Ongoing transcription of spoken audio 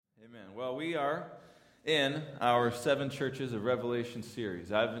Well, we are in our 7 Churches of Revelation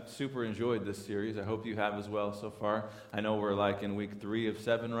series. I've super enjoyed this series. I hope you have as well so far. I know we're like in week 3 of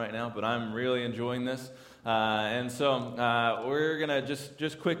 7 right now, but I'm really enjoying this. We're going to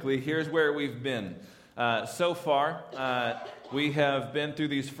just quickly, here's where we've been. So far, we have been through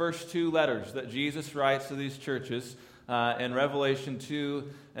these first 2 letters that Jesus writes to these churches in Revelation 2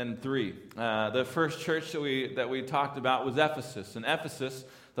 and 3. The first church that we talked about was Ephesus. And Ephesus,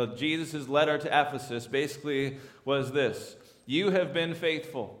 so Jesus' letter to Ephesus basically was this: you have been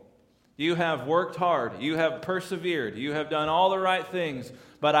faithful. You have worked hard. You have persevered. You have done all the right things.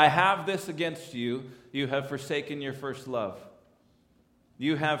 But I have this against you. You have forsaken your first love.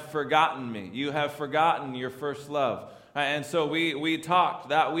 You have forgotten me. You have forgotten your first love. And so we talked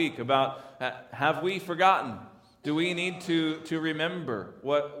that week about, have we forgotten? Do we need to remember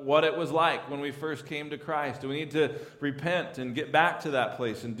what it was like when we first came to Christ? Do we need to repent and get back to that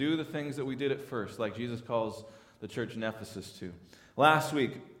place and do the things that we did at first, like Jesus calls the church in Ephesus to? Last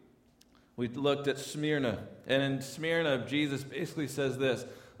week, we looked at Smyrna. And in Smyrna, Jesus basically says this: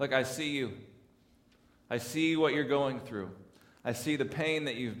 look, I see you. I see what you're going through. I see the pain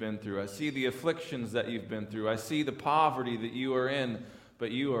that you've been through. I see the afflictions that you've been through. I see the poverty that you are in,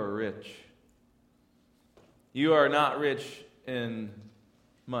 but you are rich. You are not rich in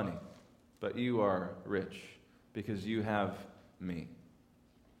money, but you are rich because you have me.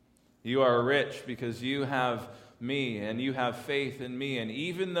 You are rich because you have me and you have faith in me. And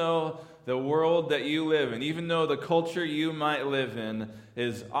even though the world that you live in, even though the culture you might live in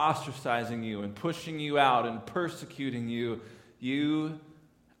is ostracizing you and pushing you out and persecuting you, you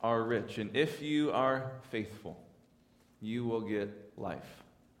are rich. And if you are faithful, you will get life.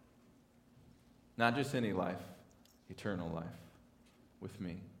 Not just any life, eternal life with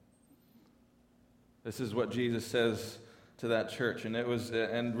me. This is what Jesus says to that church.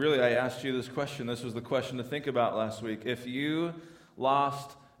 And really I asked you this question. This was the question to think about last week. If you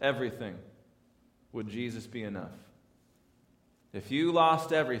lost everything, would Jesus be enough? If you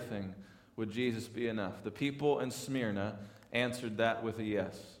lost everything, would Jesus be enough? The people in Smyrna answered that with a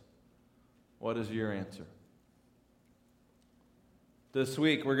yes. What is your answer? This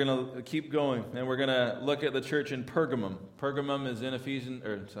week, we're going to keep going, and we're going to look at the church in Pergamum. Pergamum is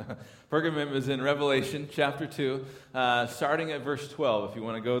in Revelation chapter 2, starting at verse 12. If you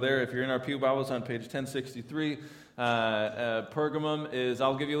want to go there, if you're in our pew Bibles on page 1063, Pergamum is,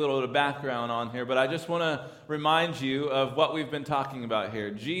 I'll give you a little bit of background on here, but I just want to remind you of what we've been talking about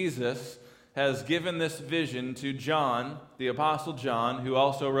here. Jesus has given this vision to John, the Apostle John, who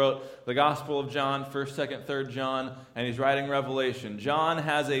also wrote the Gospel of John, 1st, 2nd, 3rd John, and he's writing Revelation. John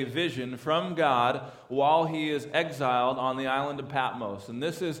has a vision from God while he is exiled on the island of Patmos. And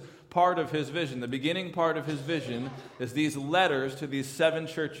this is part of his vision. The beginning part of his vision is these letters to these 7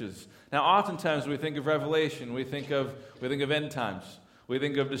 churches. Now, oftentimes when we think of Revelation, we think of end times. We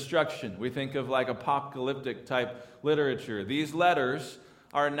think of destruction. We think of like apocalyptic type literature. These letters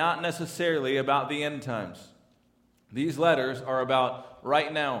are not necessarily about the end times. These letters are about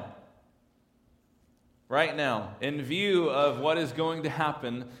right now. Right now. In view of what is going to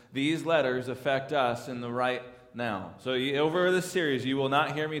happen, these letters affect us in the right now. So over this series, you will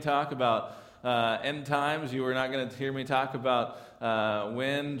not hear me talk about end times. You are not going to hear me talk about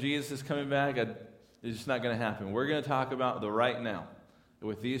when Jesus is coming back. It's just not going to happen. We're going to talk about the right now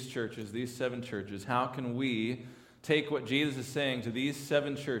with these churches, these 7 churches. How can we take what Jesus is saying to these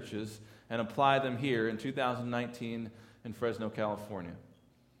 7 churches and apply them here in 2019 in Fresno, California?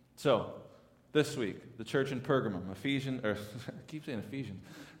 So, this week, the church in Pergamum,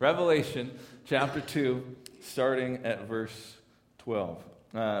 Revelation chapter 2, starting at verse 12.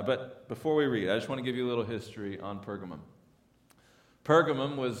 But before we read, I just want to give you a little history on Pergamum.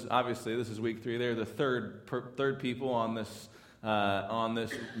 Pergamum was, obviously, this is week 3, they're the third people on this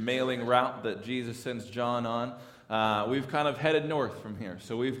mailing route that Jesus sends John on. We've kind of headed north from here.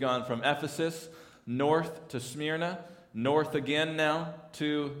 So we've gone from Ephesus north to Smyrna, north again now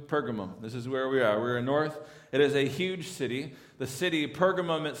to Pergamum. This is where we are. We're north. It is a huge city. The city,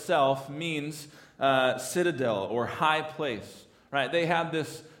 Pergamum itself, means citadel or high place. Right? They had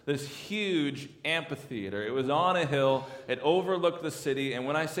this huge amphitheater. It was on a hill. It overlooked the city. And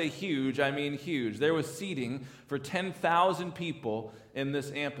when I say huge, I mean huge. There was seating for 10,000 people in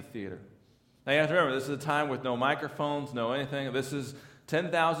this amphitheater. Now you have to remember, this is a time with no microphones, no anything. This is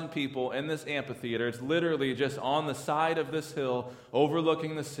 10,000 people in this amphitheater. It's literally just on the side of this hill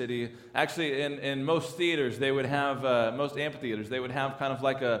overlooking the city. Actually, in most theaters, they would have, most amphitheaters, they would have kind of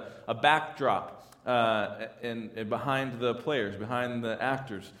like a backdrop behind the players, behind the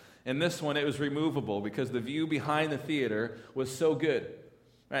actors. In this one, it was removable because the view behind the theater was so good.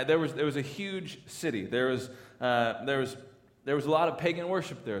 Right? There was a huge city. There was a lot of pagan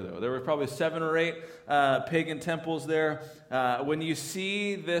worship there, though. There were probably 7 or 8 pagan temples there. When you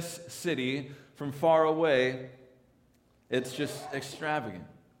see this city from far away, it's just extravagant.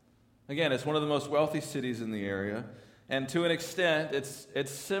 Again, it's one of the most wealthy cities in the area, and to an extent,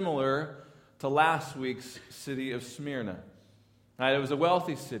 it's similar to last week's city of Smyrna. Right? It was a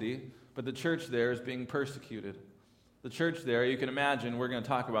wealthy city, but the church there is being persecuted. The church there, you can imagine, we're going to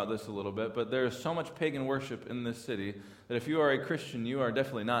talk about this a little bit, but there is so much pagan worship in this city that if you are a Christian, you are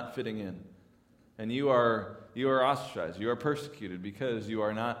definitely not fitting in. And you are ostracized. You are persecuted because you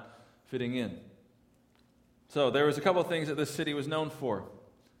are not fitting in. So there was a couple of things that this city was known for.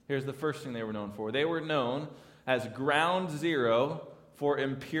 Here's the first thing they were known for. They were known as ground zero for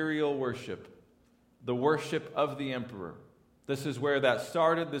imperial worship, the worship of the emperor. This is where that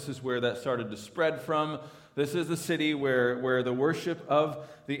started. This is where that started to spread from. This is the city where the worship of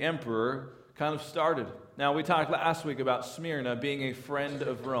the emperor kind of started. Now, we talked last week about Smyrna being a friend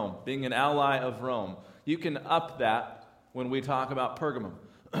of Rome, being an ally of Rome. You can up that when we talk about Pergamum.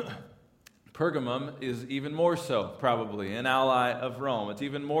 Pergamum is even more so, probably, an ally of Rome. It's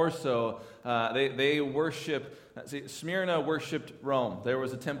even more so, they worship, Smyrna worshipped Rome. There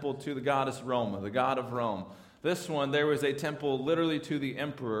was a temple to the goddess Roma, the god of Rome. This one, there was a temple literally to the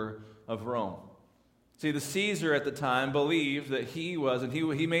emperor of Rome. See, the Caesar at the time believed that he was, and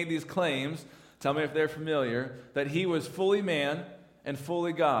he made these claims, tell me if they're familiar, that he was fully man and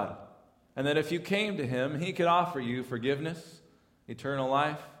fully God. And that if you came to him, he could offer you forgiveness, eternal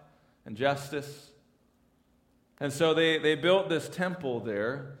life, and justice. And so they built this temple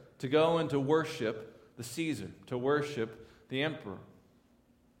there to go and to worship the Caesar, to worship the emperor.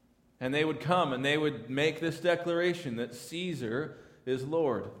 And they would come and they would make this declaration that Caesar is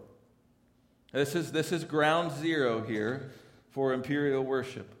Lord. This is ground zero here for imperial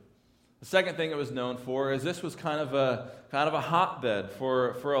worship. The second thing it was known for is this was kind of a hotbed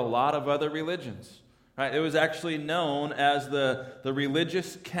for a lot of other religions. Right? It was actually known as the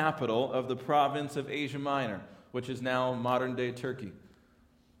religious capital of the province of Asia Minor, which is now modern-day Turkey.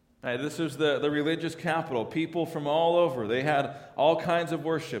 Right, this was the religious capital. People from all over. They had all kinds of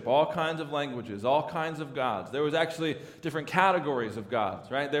worship, all kinds of languages, all kinds of gods. There was actually different categories of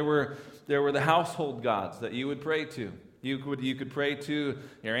gods. Right? There were the household gods that you would pray to. You could pray to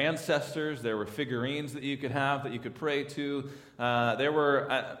your ancestors. There were figurines that you could have that you could pray to. There were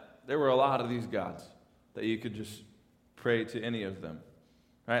a lot of these gods that you could just pray to any of them.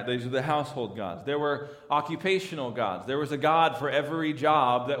 Right? These are the household gods. There were occupational gods. There was a god for every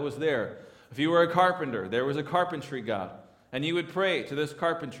job that was there. If you were a carpenter, there was a carpentry god. And you would pray to this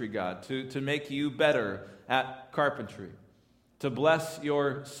carpentry god to make you better at carpentry, to bless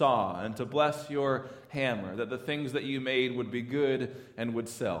your saw and to bless your hammer, that the things that you made would be good and would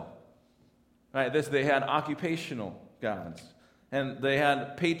sell. Right? They had occupational gods, and they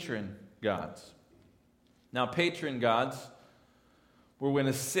had patron gods. Now, patron gods were when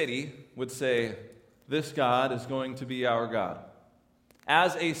a city would say, this God is going to be our God.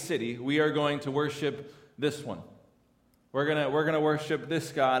 As a city, we are going to worship this one. We're gonna worship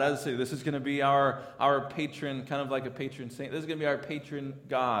this God as a city. This is going to be our patron, kind of like a patron saint. This is going to be our patron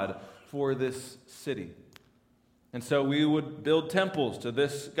God for this city. And so we would build temples to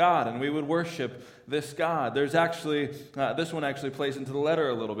this God, and we would worship this God. There's actually, this one actually plays into the letter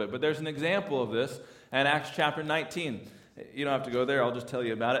a little bit, but there's an example of this in Acts chapter 19. You don't have to go there, I'll just tell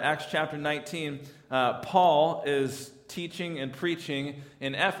you about it. Acts chapter 19, Paul is teaching and preaching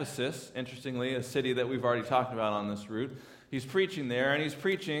in Ephesus, interestingly, a city that we've already talked about on this route. He's preaching there, and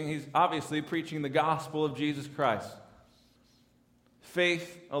he's obviously preaching the gospel of Jesus Christ.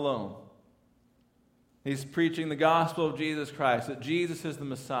 Faith alone. He's preaching the gospel of Jesus Christ, that Jesus is the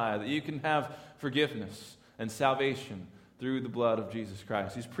Messiah, that you can have forgiveness and salvation through the blood of Jesus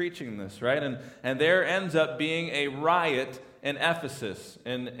Christ. He's preaching this, right? And there ends up being a riot in Ephesus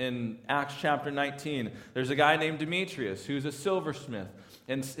in Acts chapter 19. There's a guy named Demetrius who's a silversmith,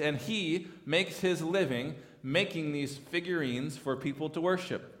 and he makes his living making these figurines for people to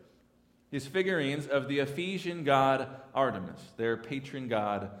worship. These figurines of the Ephesian god Artemis, their patron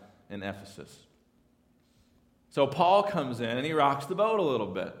god in Ephesus. So Paul comes in and he rocks the boat a little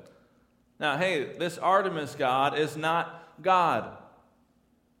bit. Now, hey, this Artemis god is not God.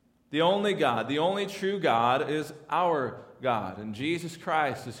 The only true God is our God. And Jesus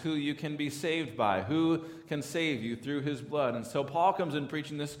Christ is who you can be saved by, who can save you through his blood. And so Paul comes in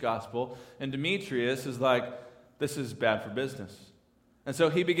preaching this gospel, and Demetrius is like, this is bad for business. And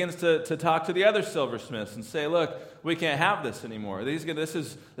so he begins to talk to the other silversmiths and say, look, we can't have this anymore. This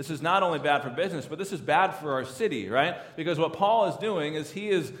is not only bad for business, but this is bad for our city, right? Because what Paul is doing is he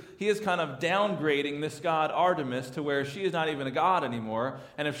is kind of downgrading this god Artemis to where she is not even a god anymore.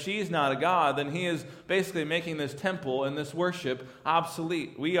 And if she's not a god, then he is basically making this temple and this worship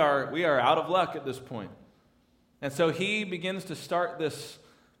obsolete. We are out of luck at this point. And so he begins to start this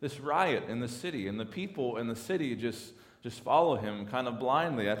riot in the city, and the people in the city just follow him kind of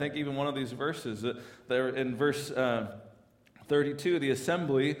blindly. I think even one of these verses, there in verse 32, the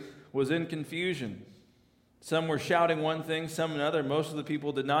assembly was in confusion. Some were shouting one thing, some another. Most of the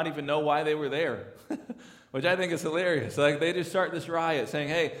people did not even know why they were there, which I think is hilarious. Like, they just start this riot saying,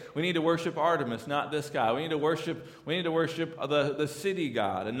 hey, we need to worship Artemis, not this guy. We need to worship the city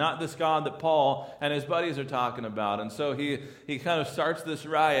god and not this god that Paul and his buddies are talking about. And so he kind of starts this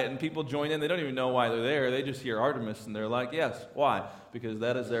riot, and people join in. They don't even know why they're there. They just hear Artemis, and they're like, yes, why? Because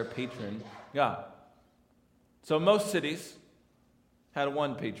that is their patron god. So most cities had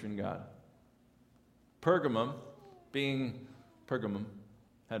one patron god. Pergamum, being Pergamum,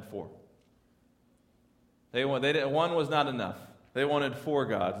 had four. One was not enough. They wanted four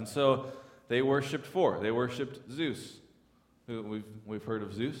gods, and so they worshipped four. They worshipped Zeus. We've heard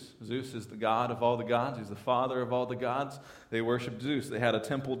of Zeus. Zeus is the god of all the gods. He's the father of all the gods. They worshipped Zeus. They had a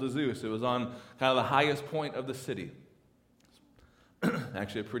temple to Zeus. It was on kind of the highest point of the city.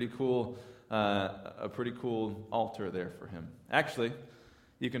 Actually, a pretty cool altar there for him. Actually,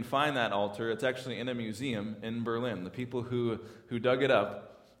 you can find that altar. It's actually in a museum in Berlin. The people who dug it up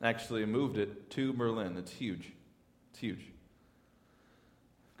actually moved it to Berlin. It's huge. It's huge.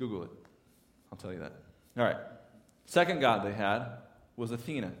 Google it. I'll tell you that. All right. Second god they had was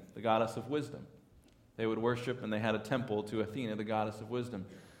Athena, the goddess of wisdom. They would worship, and they had a temple to Athena, the goddess of wisdom.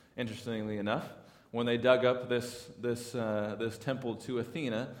 Interestingly enough, when they dug up this temple to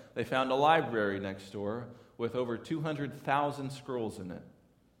Athena, they found a library next door with over 200,000 scrolls in it,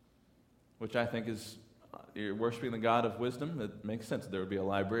 which I think is, you're worshiping the god of wisdom. It makes sense. There would be a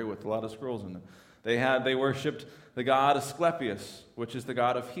library with a lot of scrolls in it. They worshipped the god Asclepius, which is the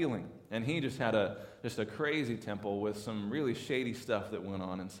god of healing, and he just had a crazy temple with some really shady stuff that went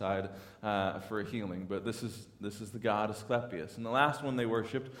on inside for healing. But this is the god Asclepius. And the last one they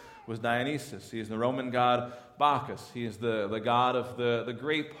worshipped was Dionysus. He is the Roman god Bacchus. He is the god of the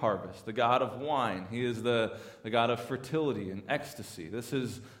grape harvest, the god of wine. He is the god of fertility and ecstasy. This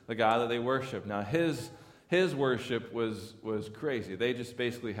is the god that they worship. Now his worship was crazy. They just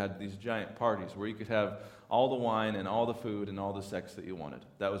basically had these giant parties where you could have all the wine and all the food and all the sex that you wanted.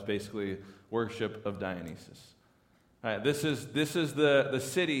 That was basically worship of Dionysus. All right, this is the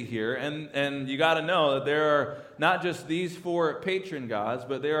city here, and you got to know that there are not just these four patron gods,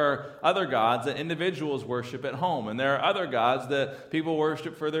 but there are other gods that individuals worship at home, and there are other gods that people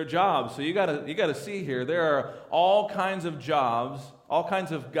worship for their jobs. So you got to see here, there are all kinds of jobs, all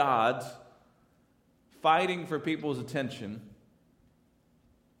kinds of gods fighting for people's attention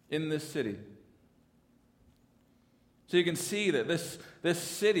in this city. So you can see that this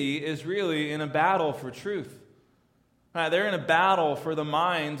city is really in a battle for truth. Right, they're in a battle for the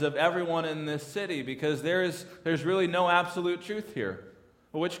minds of everyone in this city because there's really no absolute truth here.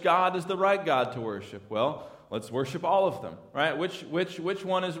 Which God is the right God to worship? Well, let's worship all of them. Right? Which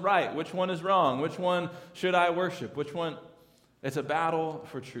one is right? Which one is wrong? Which one should I worship? Which one? It's a battle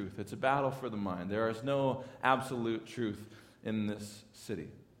for truth. It's a battle for the mind. There is no absolute truth in this city.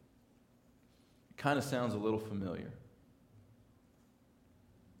 It kind of sounds a little familiar.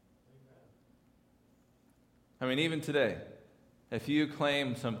 I mean, even today, if you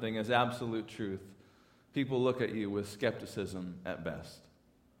claim something as absolute truth, people look at you with skepticism at best.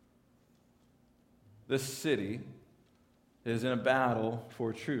 This city is in a battle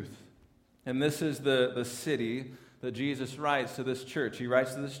for truth. And this is the city that Jesus writes to this church. He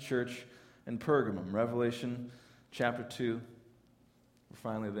writes to this church in Pergamum, Revelation chapter 2. We're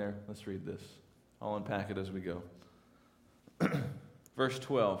finally there. Let's read this. I'll unpack it as we go. Verse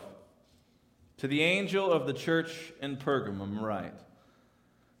 12. To the angel of the church in Pergamum write,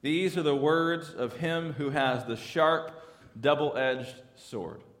 these are the words of him who has the sharp, double-edged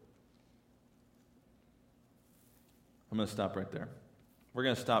sword. I'm going to stop right there. We're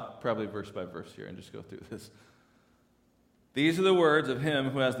going to stop probably verse by verse here and just go through this. These are the words of him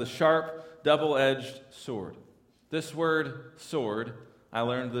who has the sharp, double-edged sword. This word, sword, I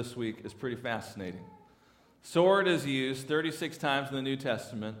learned this week, is pretty fascinating. Sword is used 36 times in the New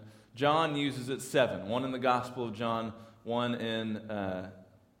Testament. John uses it 7. One in the Gospel of John, one in,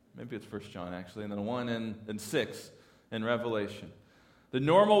 maybe it's 1 John actually, and then one in 6 in Revelation. The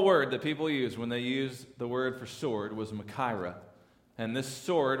normal word that people use when they use the word for sword was Machaira. And this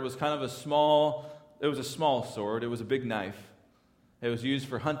sword was kind of a small sword. It was a big knife. It was used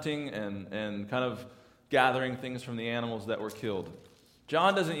for hunting and kind of gathering things from the animals that were killed.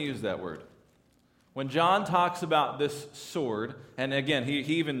 John doesn't use that word. When John talks about this sword, and again, he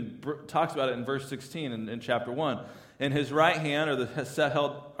even talks about it in verse 16 in chapter 1. In his right hand,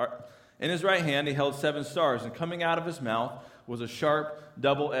 he held 7 stars, and coming out of his mouth was a sharp,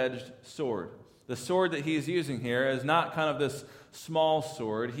 double-edged sword. The sword that he's using here is not kind of this small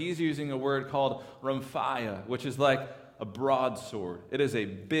sword. He's using a word called rhamphia, which is like a broadsword. It is a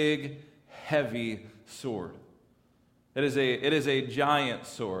big, heavy sword. It is a giant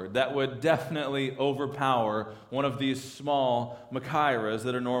sword that would definitely overpower one of these small Machairas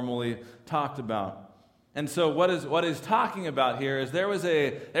that are normally talked about. And so what is talking about here is there was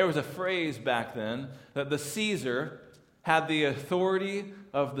a phrase back then that the Caesar had the authority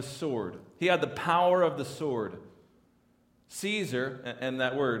of the sword. He had the power of the sword. Caesar, and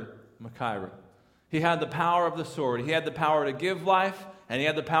that word, Machaira, he had the power of the sword. He had the power to give life, and he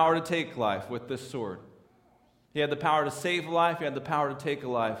had the power to take life with this sword. He had the power to save life. He had the power to take a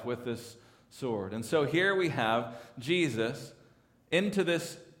life with this sword. And so here we have Jesus into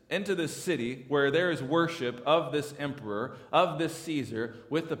this city where there is worship of this emperor, of this Caesar,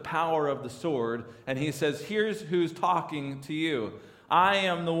 with the power of the sword. And he says, here's who's talking to you. I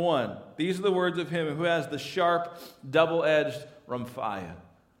am the one. These are the words of him who has the sharp, double-edged rhamphia.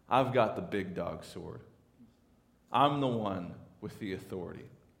 I've got the big dog sword. I'm the one with the authority.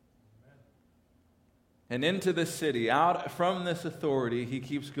 And into this city, out from this authority, he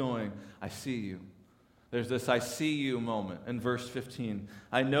keeps going, I see you. There's this I see you moment in verse 15.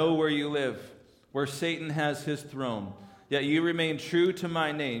 I know where you live, where Satan has his throne. Yet you remain true to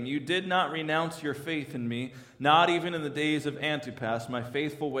my name. You did not renounce your faith in me, not even in the days of Antipas, my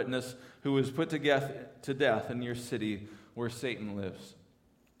faithful witness, who was put to death in your city where Satan lives.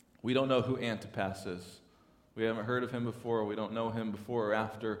 We don't know who Antipas is. We haven't heard of him before. We don't know him before or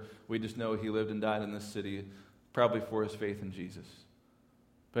after. We just know he lived and died in this city, probably for his faith in Jesus.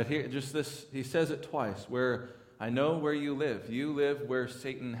 But here, he says it twice, where I know where you live. You live where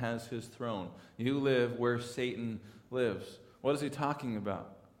Satan has his throne. You live where Satan lives. What is he talking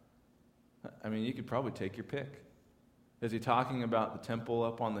about? I mean, you could probably take your pick. Is he talking about the temple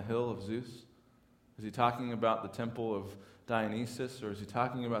up on the hill of Zeus? Is he talking about the temple of Dionysus? Or is he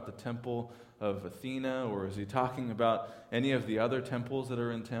talking about the temple of Athena? Or is he talking about any of the other temples that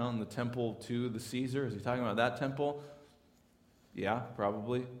are in town? The temple to the Caesar? Is he talking about that temple? Yeah,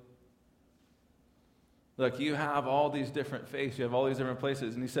 probably. Look, you have all these different faiths. You have all these different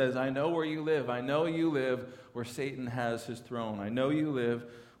places. And he says, I know where you live. I know you live where Satan has his throne. I know you live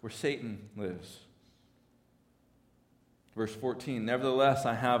where Satan lives. Verse 14, nevertheless,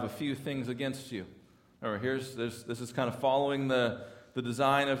 I have a few things against you. This is kind of following the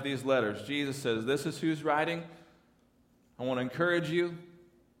design of these letters. Jesus says, this is who's writing. I want to encourage you,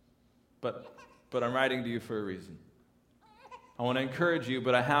 but I'm writing to you for a reason. I want to encourage you,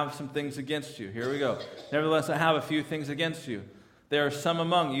 but I have some things against you. Here we go. Nevertheless, I have a few things against you. There are some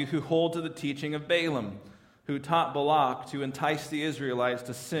among you who hold to the teaching of Balaam, who taught Balak to entice the Israelites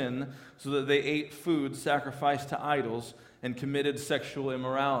to sin so that they ate food sacrificed to idols and committed sexual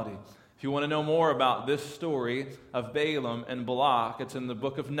immorality. If you want to know more about this story of Balaam and Balak, it's in the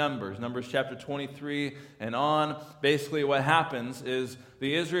book of Numbers chapter 23 and on. Basically what happens is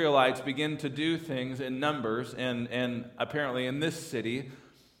the Israelites begin to do things in Numbers and apparently in this city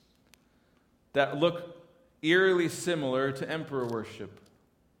that look eerily similar to emperor worship.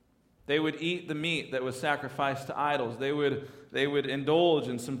 They would eat the meat that was sacrificed to idols. They would indulge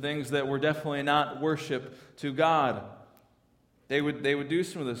in some things that were definitely not worship to God. They would do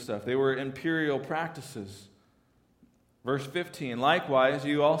some of this stuff. They were imperial practices. Verse 15, likewise,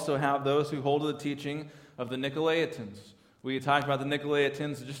 you also have those who hold to the teaching of the Nicolaitans. We talked about the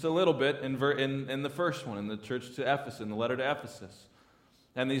Nicolaitans just a little bit in the first one, in the church to Ephesus, in the letter to Ephesus.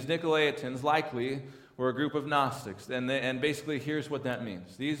 And these Nicolaitans likely were a group of Gnostics. And basically, here's what that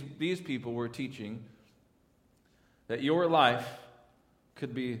means. These people were teaching that your life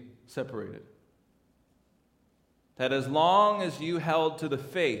could be separated. That as long as you held to the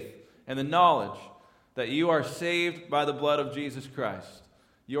faith and the knowledge that you are saved by the blood of Jesus Christ,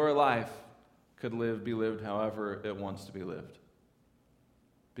 your life could be lived however it wants to be lived.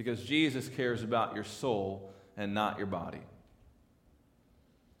 Because Jesus cares about your soul and not your body.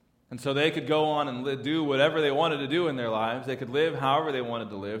 And so they could go on and do whatever they wanted to do in their lives. They could live however they wanted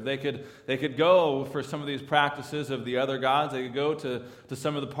to live. They could go for some of these practices of the other gods. They could go to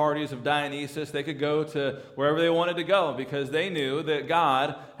some of the parties of Dionysus. They could go to wherever they wanted to go because they knew that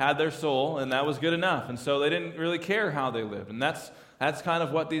God had their soul and that was good enough. And so they didn't really care how they lived. And that's That's kind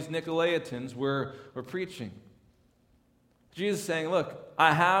of what these Nicolaitans were preaching. Jesus is saying, look,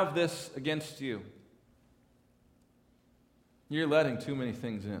 I have this against you. You're letting too many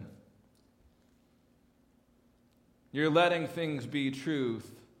things in. You're letting things be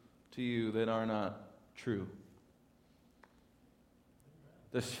truth to you that are not true.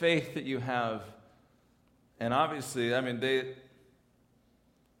 This faith that you have, and obviously,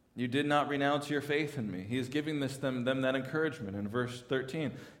 you did not renounce your faith in me. He is giving them that encouragement in verse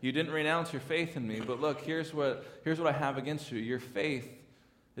 13. You didn't renounce your faith in me, but look, here's what I have against you. Your faith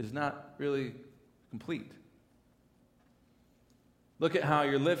is not really complete. Look at how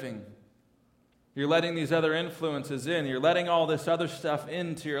you're living. You're letting these other influences in. You're letting all this other stuff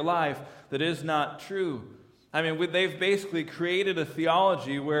into your life that is not true. They've basically created a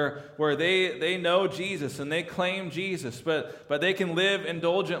theology where they know Jesus and they claim Jesus, but they can live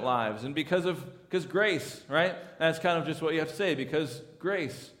indulgent lives. And because grace, right? That's kind of just what you have to say, because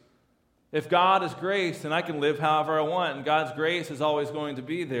grace. If God is grace, then I can live however I want, and God's grace is always going to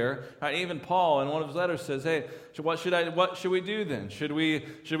be there. Right? Even Paul in one of his letters says, hey, what should we do then? Should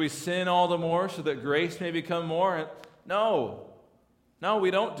we sin all the more so that grace may become more? No,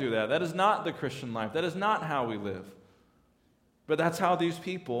 we don't do that. That is not the Christian life. That is not how we live. But that's how these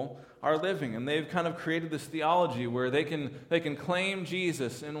people are living, and they've kind of created this theology where they can claim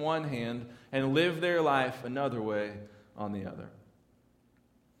Jesus in one hand and live their life another way on the other.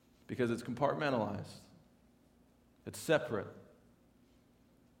 Because it's compartmentalized. It's separate.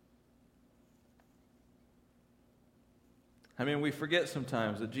 We forget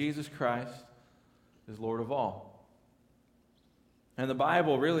sometimes that Jesus Christ is Lord of all. And the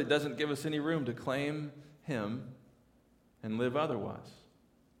Bible really doesn't give us any room to claim Him and live otherwise.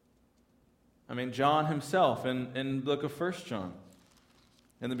 John himself in the book of 1 John,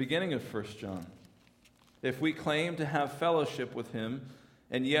 in the beginning of 1 John, if we claim to have fellowship with Him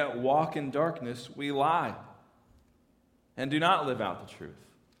and yet walk in darkness, we lie and do not live out the truth.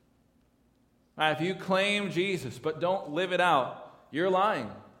 If you claim Jesus but don't live it out, you're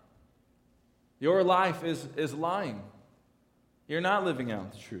lying. Your life is lying. You're not living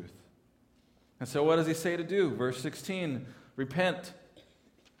out the truth. And so what does he say to do? Verse 16, repent.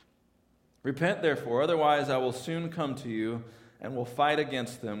 Repent, therefore, otherwise I will soon come to you and will fight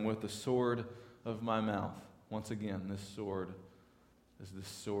against them with the sword of my mouth. Once again, this sword is this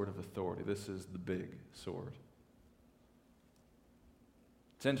sword of authority. This is the big sword.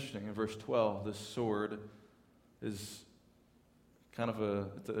 It's interesting. In verse 12, this sword is kind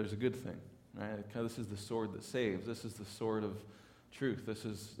of there's a good thing, right? This is the sword that saves. This is the sword of truth. This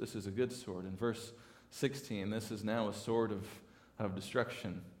is a good sword. In verse 16, this is now a sword of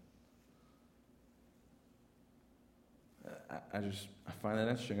destruction. I find that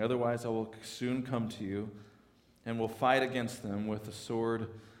interesting. Otherwise, I will soon come to you and will fight against them with the sword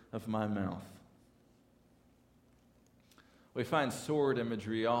of my mouth. We find sword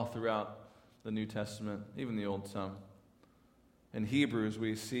imagery all throughout the New Testament, even the Old some. In Hebrews,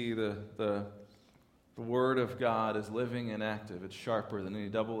 we see the Word of God is living and active. It's sharper than any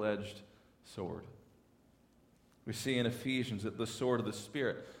double-edged sword. We see in Ephesians that the sword of the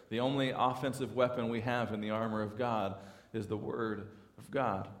Spirit, the only offensive weapon we have in the armor of God, is the Word of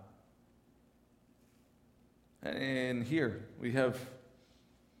God. And here, we have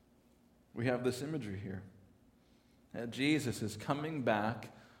this imagery here. That Jesus is coming back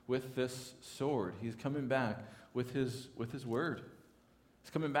with this sword. He's coming back with his Word.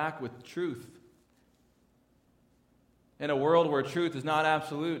 He's coming back with truth. In a world where truth is not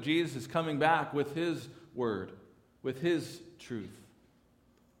absolute, Jesus is coming back with His Word, with His truth.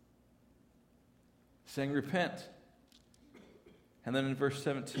 Saying, repent. And then in verse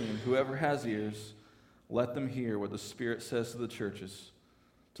 17, whoever has ears, let them hear what the Spirit says to the churches.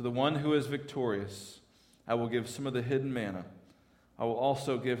 To the one who is victorious, I will give some of the hidden manna. I will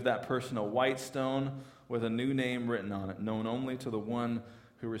also give that person a white stone with a new name written on it, known only to the one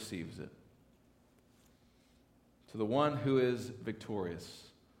who receives it. To the one who is victorious,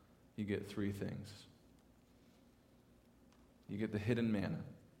 you get three things. You get the hidden manna.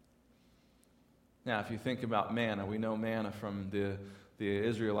 Now, if you think about manna, we know manna from the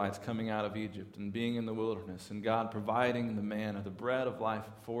Israelites coming out of Egypt and being in the wilderness, and God providing the manna, the bread of life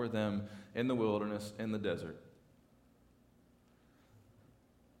for them in the wilderness, in the desert.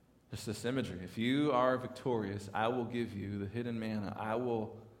 Just this imagery. If you are victorious, I will give you the hidden manna.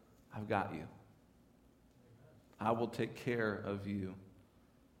 I've got you. I will take care of you.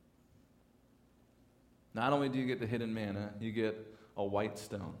 Not only do you get the hidden manna, you get a white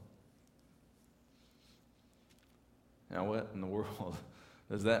stone. Now, what in the world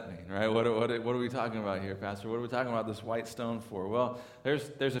does that mean, right? What are we talking about here, Pastor? What are we talking about this white stone for? Well,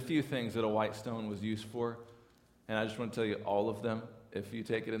 there's a few things that a white stone was used for, and I just want to tell you all of them, if you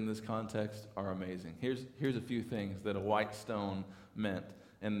take it in this context, are amazing. Here's a few things that a white stone meant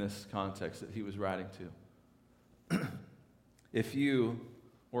in this context that he was writing to. If you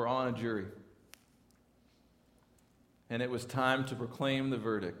were on a jury, and it was time to proclaim the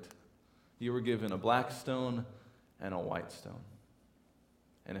verdict, you were given a black stone and a white stone.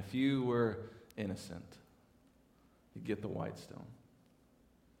 And if you were innocent, you get the white stone.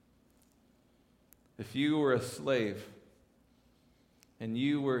 If you were a slave and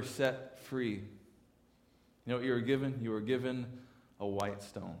you were set free, you know what you were given? You were given a white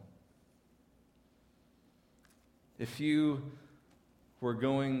stone. If you were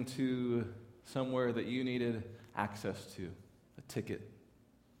going to somewhere that you needed access to, a ticket,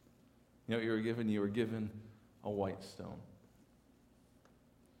 you know what you were given? You were given a white stone.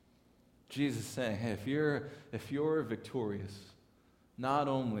 Jesus is saying, hey, if you're victorious, not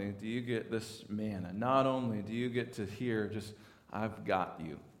only do you get this manna, not only do you get to hear just, I've got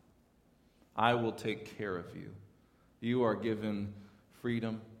you. I will take care of you. You are given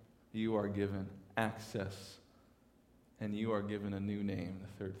freedom. You are given access. And you are given a new name,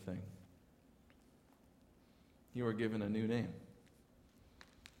 the third thing. You are given a new name.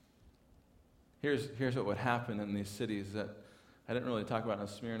 Here's what would happen in these cities that I didn't really talk about in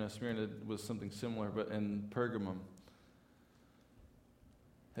Smyrna. Smyrna was something similar, but in Pergamum,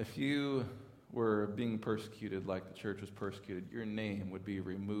 if you were being persecuted like the church was persecuted, your name would be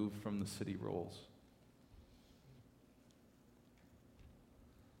removed from the city rolls.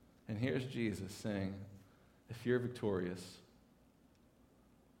 And here's Jesus saying, if you're victorious,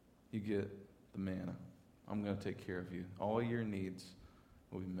 you get the manna. I'm going to take care of you. All your needs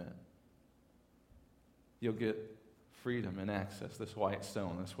will be met. You'll get freedom and access, this white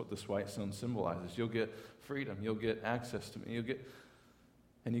stone. That's what this white stone symbolizes. You'll get freedom. You'll get access to me. You get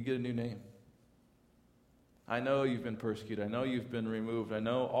a new name. I know you've been persecuted. I know you've been removed. I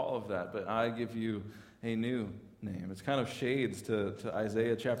know all of that, but I give you a new name. It's kind of shades to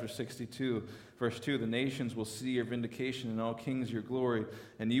Isaiah chapter 62, verse 2. The nations will see your vindication and all kings your glory,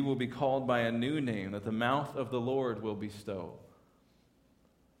 and you will be called by a new name that the mouth of the Lord will bestow.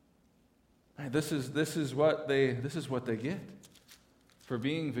 This is what they get for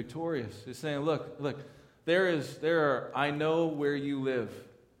being victorious. It's saying, look, I know where you live.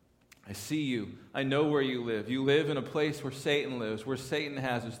 I see you. I know where you live. You live in a place where Satan lives, where Satan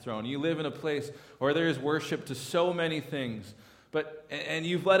has his throne. You live in a place where there is worship to so many things, and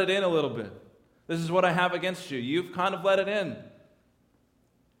you've let it in a little bit. This is what I have against you. You've kind of let it in.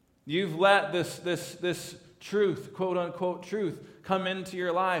 You've let this truth, quote unquote truth, come into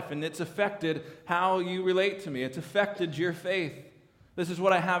your life, and it's affected how you relate to me. It's affected your faith. This is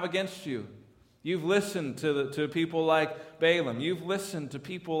what I have against you. You've listened to people like Balaam. You've listened to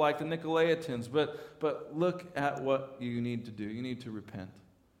people like the Nicolaitans. But look at what you need to do. You need to repent.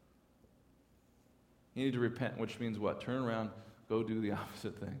 You need to repent, which means what? Turn around, go do the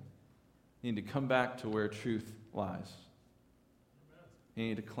opposite thing. You need to come back to where truth lies. You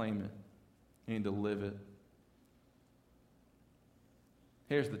need to claim it. You need to live it.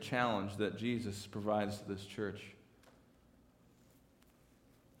 Here's the challenge that Jesus provides to this church.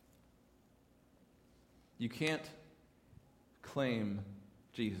 You can't claim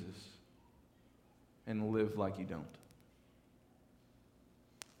Jesus and live like you don't.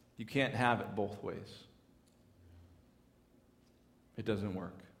 You can't have it both ways. It doesn't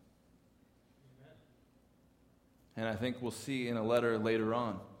work. And I think we'll see in a letter later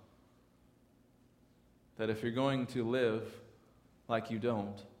on that if you're going to live like you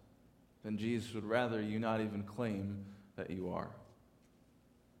don't, then Jesus would rather you not even claim that you are.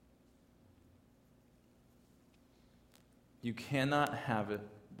 You cannot have it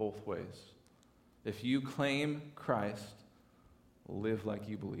both ways. If you claim Christ, live like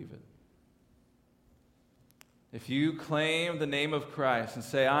you believe it. If you claim the name of Christ and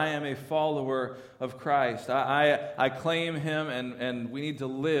say, I am a follower of Christ, I claim him, and we need to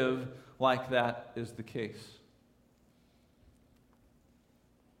live like that is the case.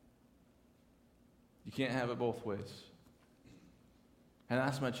 You can't have it both ways. And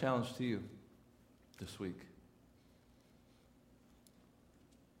that's my challenge to you this week.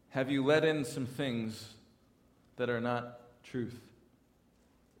 Have you let in some things that are not truth?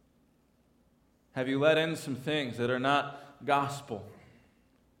 Have you let in some things that are not gospel?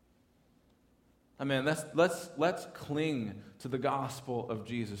 I mean, let's cling to the gospel of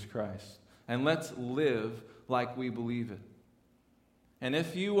Jesus Christ, and let's live like we believe it. And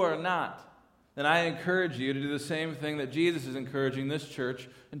if you are not, And I encourage you to do the same thing that Jesus is encouraging this church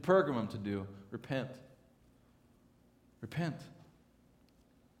in Pergamum to do. Repent. Repent.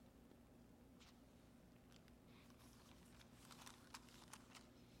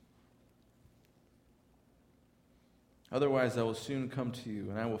 Otherwise, I will soon come to you,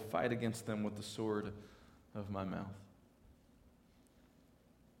 and I will fight against them with the sword of my mouth.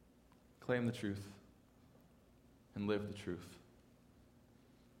 Claim the truth and live the truth.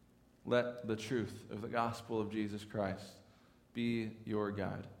 Let the truth of the gospel of Jesus Christ be your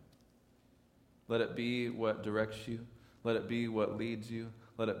guide. Let it be what directs you. Let it be what leads you.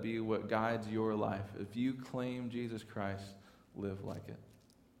 Let it be what guides your life. If you claim Jesus Christ, live like it.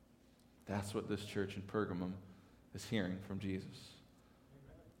 That's what this church in Pergamum is hearing from Jesus.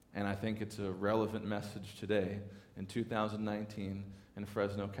 And I think it's a relevant message today in 2019 in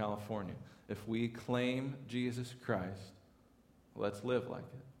Fresno, California. If we claim Jesus Christ, let's live like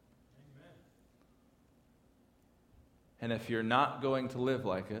it. Amen. And if you're not going to live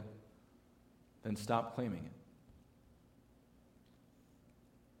like it, then stop claiming it.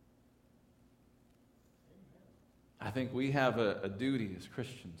 Amen. I think we have a duty as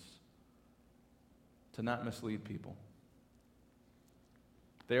Christians to not mislead people.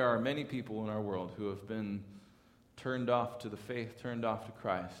 There are many people in our world who have been turned off to the faith, turned off to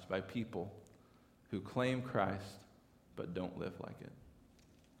Christ by people who claim Christ but don't live like it.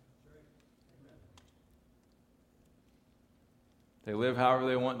 They live however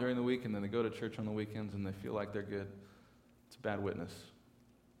they want during the week, and then they go to church on the weekends and they feel like they're good. It's a bad witness.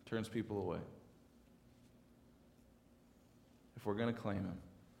 It turns people away. If we're going to claim Him,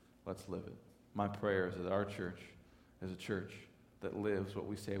 let's live it. My prayer is that our church is a church that lives what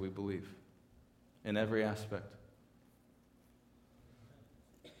we say we believe in every aspect.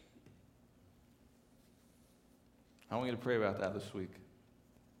 I want you to pray about that this week.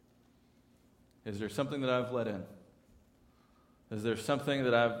 Is there something that I've let in? Is there something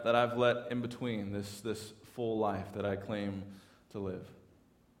that I've let in between this full life that I claim to live?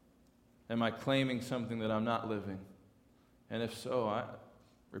 Am I claiming something that I'm not living? And if so, I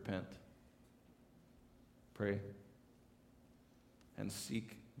repent. Pray. And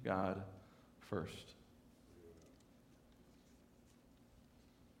seek God first.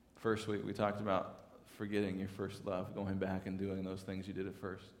 First week we talked about forgetting your first love, going back and doing those things you did at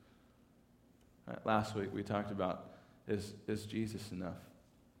first. Last week we talked about, is Jesus enough?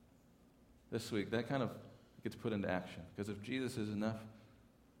 This week that kind of gets put into action. Because if Jesus is enough,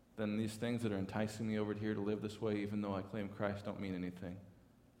 then these things that are enticing me over here to live this way, even though I claim Christ, don't mean anything.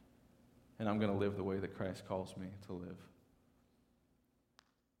 And I'm going to live the way that Christ calls me to live.